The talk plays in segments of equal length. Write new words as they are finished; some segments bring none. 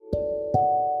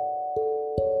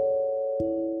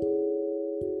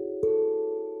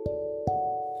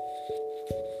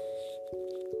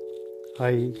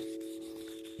I,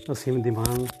 Asim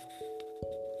Diman,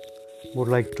 would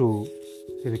like to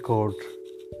record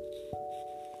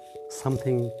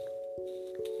something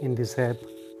in this app,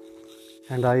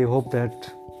 and I hope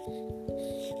that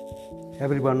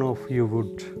every one of you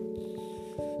would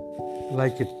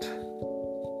like it.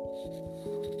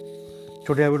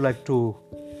 Today I would like to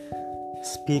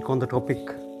speak on the topic,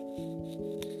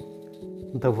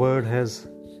 the world has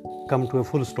come to a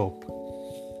full stop.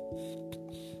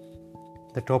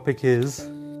 The topic is,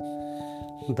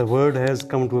 the world has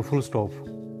come to a full stop.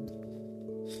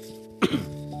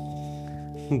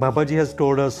 Babaji has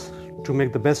told us to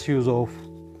make the best use of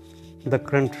the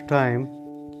current time.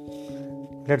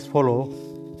 Let's follow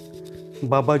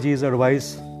Babaji's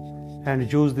advice and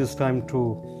use this time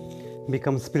to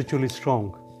become spiritually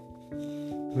strong.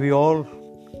 We all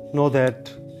know that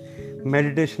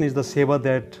meditation is the seva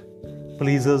that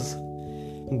pleases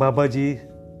Babaji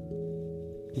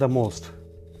the most.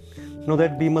 Know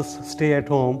that we must stay at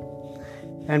home,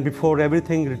 and before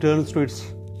everything returns to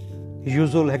its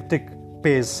usual hectic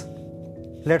pace,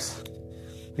 let's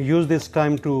use this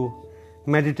time to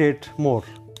meditate more.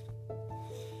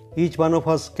 Each one of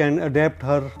us can adapt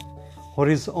her or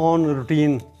his own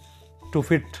routine to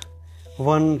fit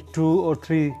 1, 2 or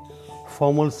 3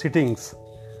 formal sittings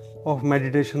of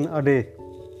meditation a day.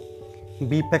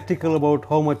 Be practical about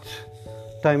how much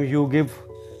time you give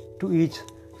to each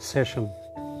session.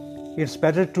 It's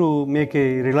better to make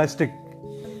a realistic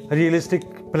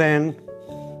plan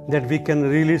that we can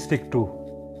really stick to.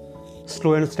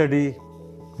 Slow and steady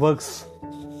works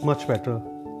much better.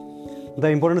 The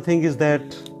important thing is that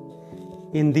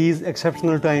in these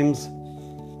exceptional times,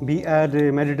 we add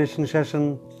a meditation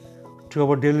session to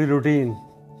our daily routine.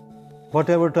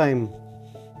 Whatever time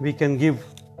we can give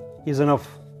is enough,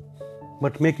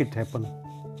 but make it happen.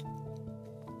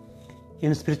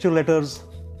 In spiritual letters,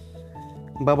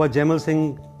 Baba Jaimal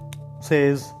Singh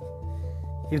says,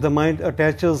 if the mind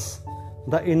attaches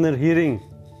the inner hearing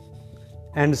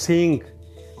and seeing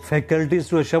faculties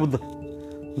to a Shabd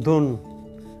Dhun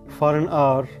for an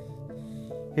hour,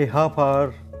 a half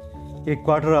hour, a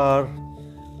quarter hour,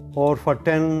 or for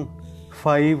 10,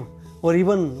 5, or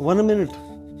even 1 minute,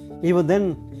 even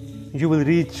then you will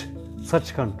reach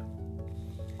Sachkhand.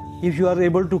 If you are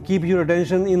able to keep your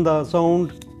attention in the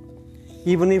sound,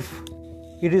 even if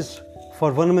it is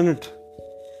for 1 minute,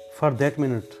 for that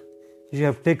minute, you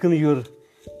have taken your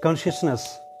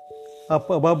consciousness up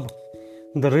above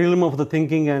the realm of the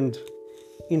thinking and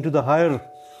into the higher,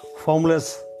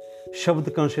 formless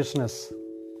Shabd consciousness.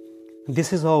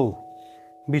 This is how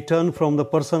we turn from the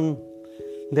person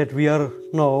that we are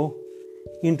now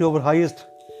into our highest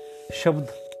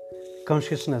Shabd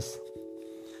consciousness.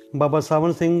 Baba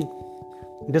Sawan Singh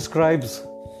describes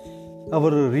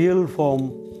our real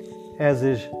form as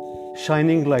a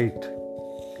shining light,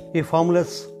 a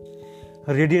formless,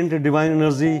 radiant divine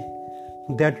energy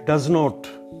that does not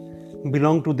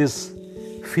belong to this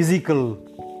physical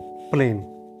plane.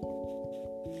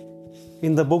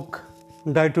 In the book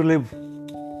Die to Live,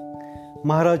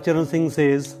 Maharaj Charan Singh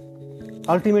says,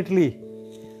 ultimately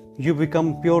you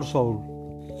become pure soul,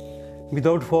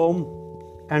 without form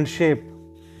and shape,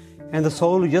 and the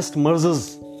soul just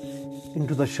merges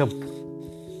into the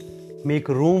Shabd. Make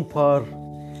room for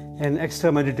an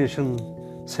extra meditation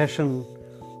session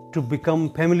to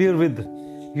become familiar with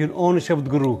your own Shabd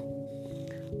Guru.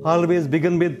 Always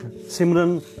begin with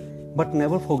Simran, but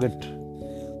never forget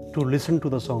to listen to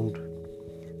the sound.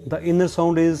 The inner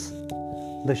sound is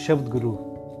the Shabd Guru.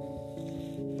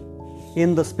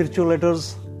 In the spiritual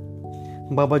letters,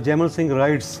 Baba Jaimal Singh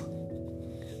writes,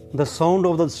 the sound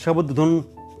of the Shabd Dhun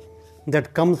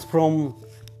that comes from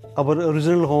our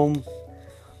original home,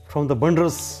 from the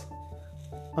Bandras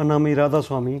Anami Radha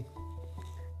Swami,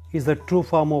 is the true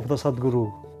form of the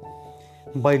Sadguru.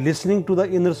 By listening to the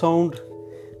inner sound,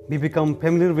 we become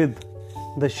familiar with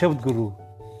the Shabd Guru.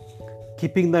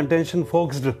 Keeping the attention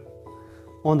focused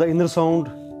on the inner sound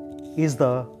is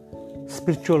the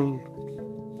spiritual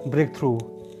breakthrough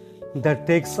that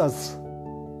takes us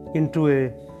into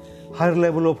a higher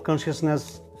level of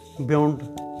consciousness beyond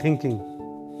thinking.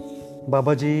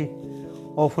 Babaji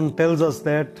often tells us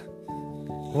that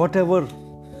whatever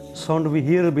sound we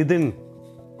hear within,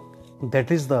 that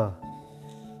is the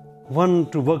one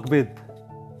to work with.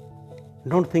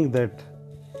 Don't think that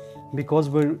because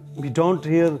we don't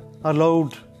hear a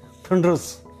loud,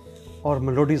 thunderous or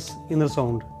melodious inner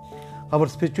sound, our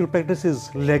spiritual practice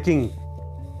is lacking.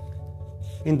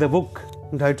 In the book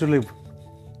Die to Live,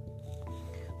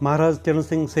 Maharaj Charan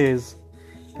Singh says,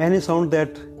 any sound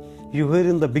that you hear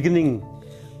in the beginning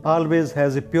always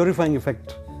has a purifying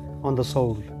effect on the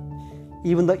soul.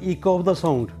 Even the echo of the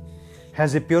sound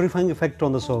has a purifying effect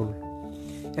on the soul.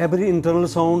 Every internal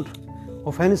sound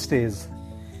of any stage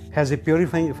has a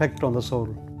purifying effect on the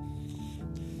soul.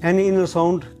 Any inner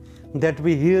sound that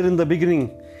we hear in the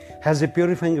beginning has a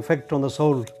purifying effect on the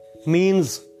soul.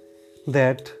 Means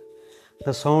that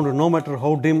the sound, no matter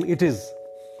how dim it is,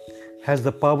 has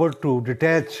the power to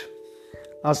detach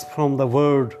us from the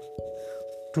world,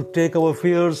 to take our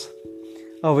fears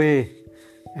away,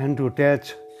 and to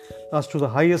attach us to the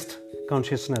highest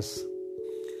consciousness.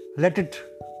 Let it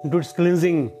do its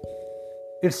cleansing,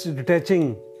 its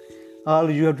detaching.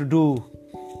 All you have to do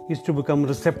is to become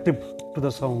receptive to the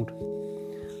sound.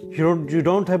 You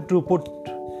don't have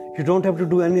to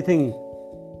do anything.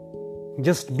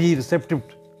 Just be receptive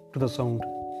to the sound.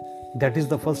 That is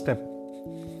the first step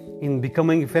in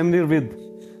becoming familiar with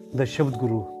the Shabd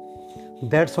Guru.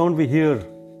 That sound we hear,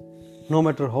 no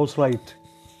matter how slight,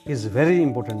 is very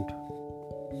important.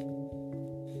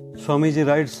 Swamiji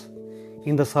writes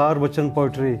in the Sar Vachan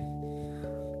poetry,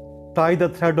 tie the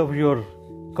thread of your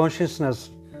consciousness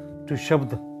to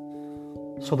Shabd,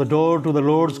 so the door to the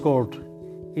Lord's court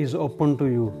is open to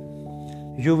you.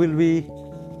 You will be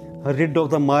rid of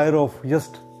the mire of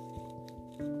lust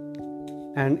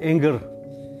and anger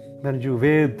when you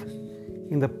wade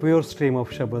in the pure stream of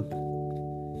Shabad.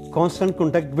 Constant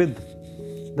contact with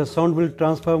the sound will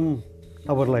transform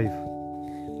our life,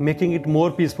 making it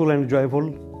more peaceful and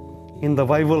joyful. In the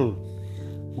Bible,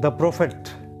 the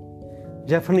prophet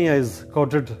Zephaniah is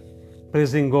quoted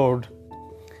praising God.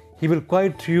 He will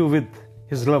quiet you with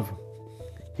His love.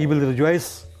 He will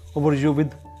rejoice over you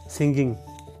with singing.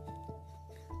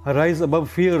 Arise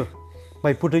above fear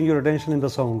by putting your attention in the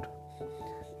sound.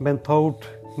 When thought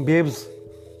waves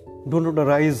do not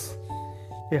arise,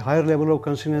 a higher level of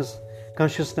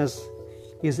consciousness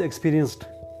is experienced.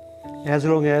 As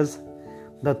long as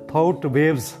the thought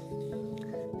waves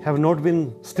have not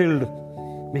been stilled,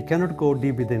 we cannot go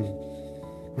deep within,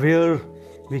 where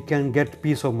we can get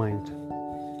peace of mind.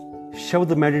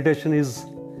 Shabd meditation is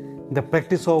the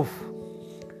practice of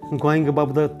going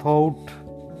above the thought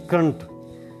current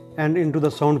and into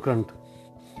the sound current.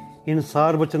 In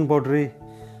Sar Vachan poetry,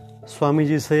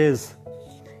 Swamiji says,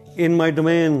 in my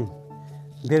domain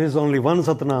there is only one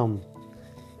Satnam,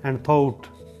 and thought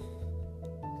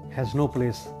has no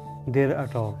place there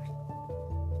at all.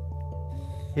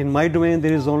 In my domain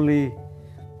there is only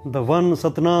the one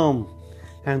Satnam,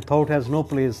 and thought has no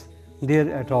place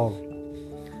there at all.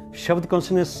 Shabd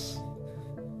consciousness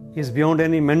is beyond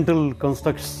any mental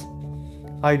constructs,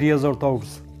 ideas or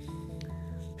thoughts.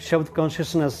 Shabd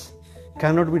consciousness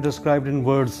cannot be described in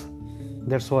words.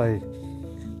 That's why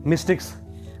mystics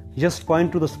just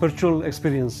point to the spiritual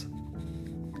experience.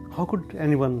 How could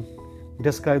anyone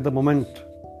describe the moment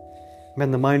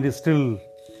when the mind is still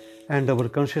and our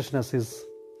consciousness is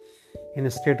in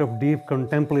a state of deep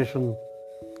contemplation,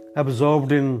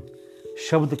 absorbed in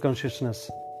Shabd consciousness?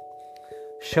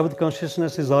 Shabd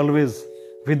consciousness is always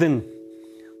within,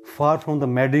 far from the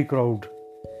muddy crowd,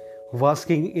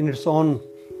 basking in its own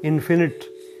infinite,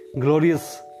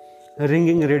 glorious,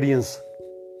 ringing radiance.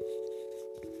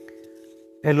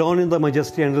 Alone in the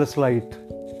majesty, endless light,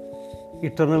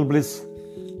 eternal bliss,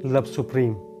 love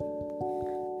supreme.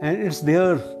 And it's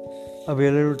there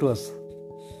available to us.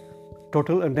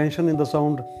 Total attention in the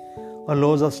sound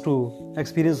allows us to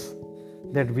experience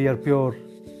that we are pure,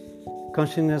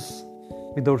 consciousness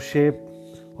without shape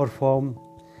or form,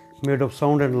 made of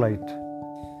sound and light.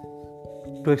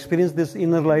 To experience this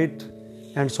inner light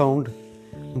and sound,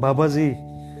 Babaji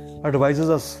advises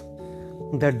us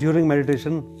that during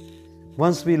meditation,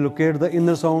 once we locate the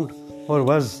inner sound or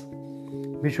buzz,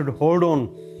 we should hold on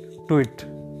to it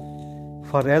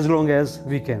for as long as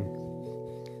we can.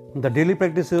 The daily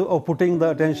practice of putting the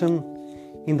attention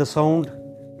in the sound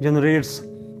generates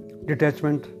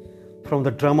detachment from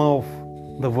the drama of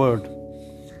the word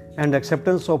and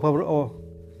acceptance of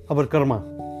our karma.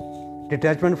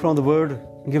 Detachment from the word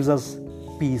gives us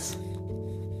peace.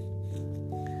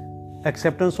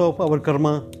 Acceptance of our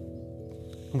karma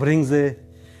brings a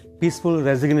peaceful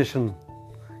resignation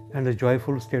and a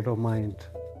joyful state of mind.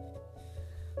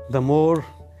 The more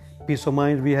peace of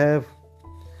mind we have,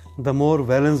 the more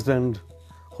balanced and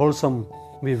wholesome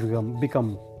we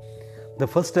become. The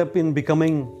first step in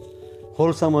becoming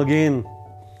wholesome again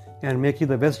and making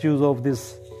the best use of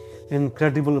this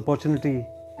incredible opportunity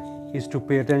is to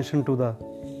pay attention to the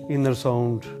inner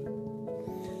sound.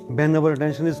 When our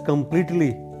attention is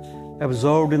completely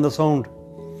absorbed in the sound,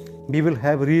 we will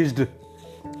have reached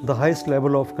the highest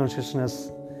level of consciousness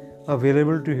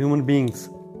available to human beings.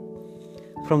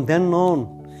 From then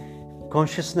on,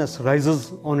 consciousness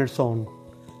rises on its own,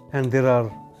 and there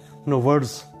are no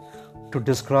words to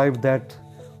describe that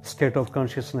state of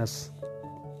consciousness.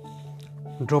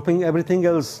 Dropping everything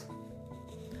else,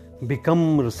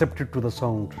 become receptive to the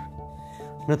sound.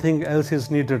 Nothing else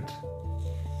is needed.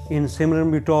 In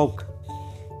Simran we talk,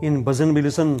 in Bhajan we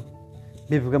listen,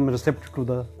 we become receptive to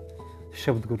the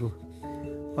Shabd Guru.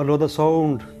 Allow the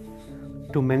sound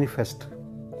to manifest.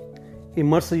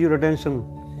 Immerse your attention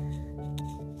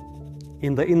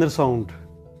in the inner sound.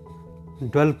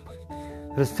 Develop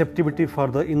receptivity for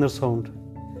the inner sound.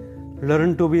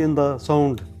 Learn to be in the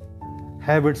sound.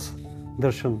 Have its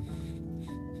darshan.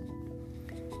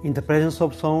 In the presence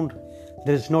of sound,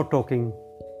 there is no talking.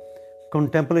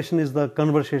 Contemplation is the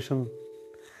conversation.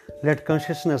 Let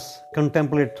consciousness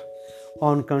contemplate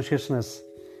on consciousness.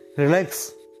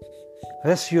 Relax.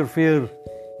 Rest your fear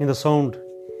in the sound.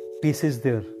 Peace is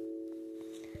there.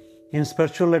 In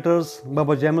spiritual letters,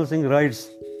 Baba Jaimal Singh writes,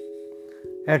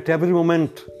 at every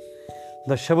moment,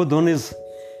 the Shabad Dhun is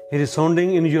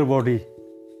resounding in your body.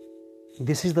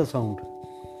 This is the sound,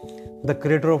 the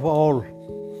creator of all.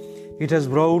 It has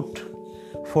brought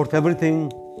forth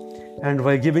everything, and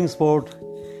by giving support,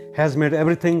 has made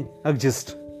everything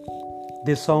exist.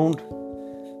 This sound,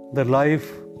 the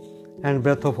life and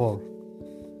breath of all,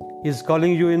 is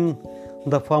calling you in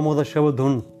the form of the Shabad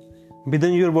Dhun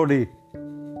within your body.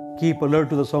 Keep alert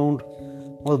to the sound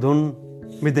of the Dhun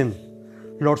within.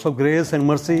 Lots of grace and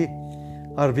mercy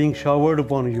are being showered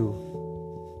upon you.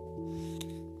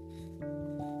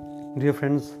 Dear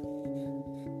friends,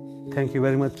 thank you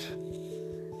very much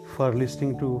for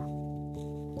listening to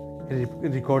a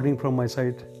recording from my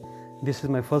side. This is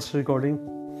my first recording.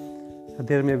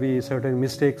 There may be certain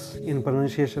mistakes in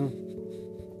pronunciation,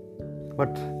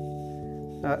 but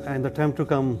in the time to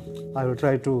come, I will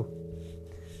try to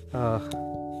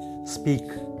speak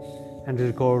and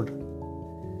record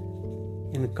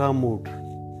in a calm mood.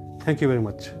 Thank you very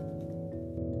much.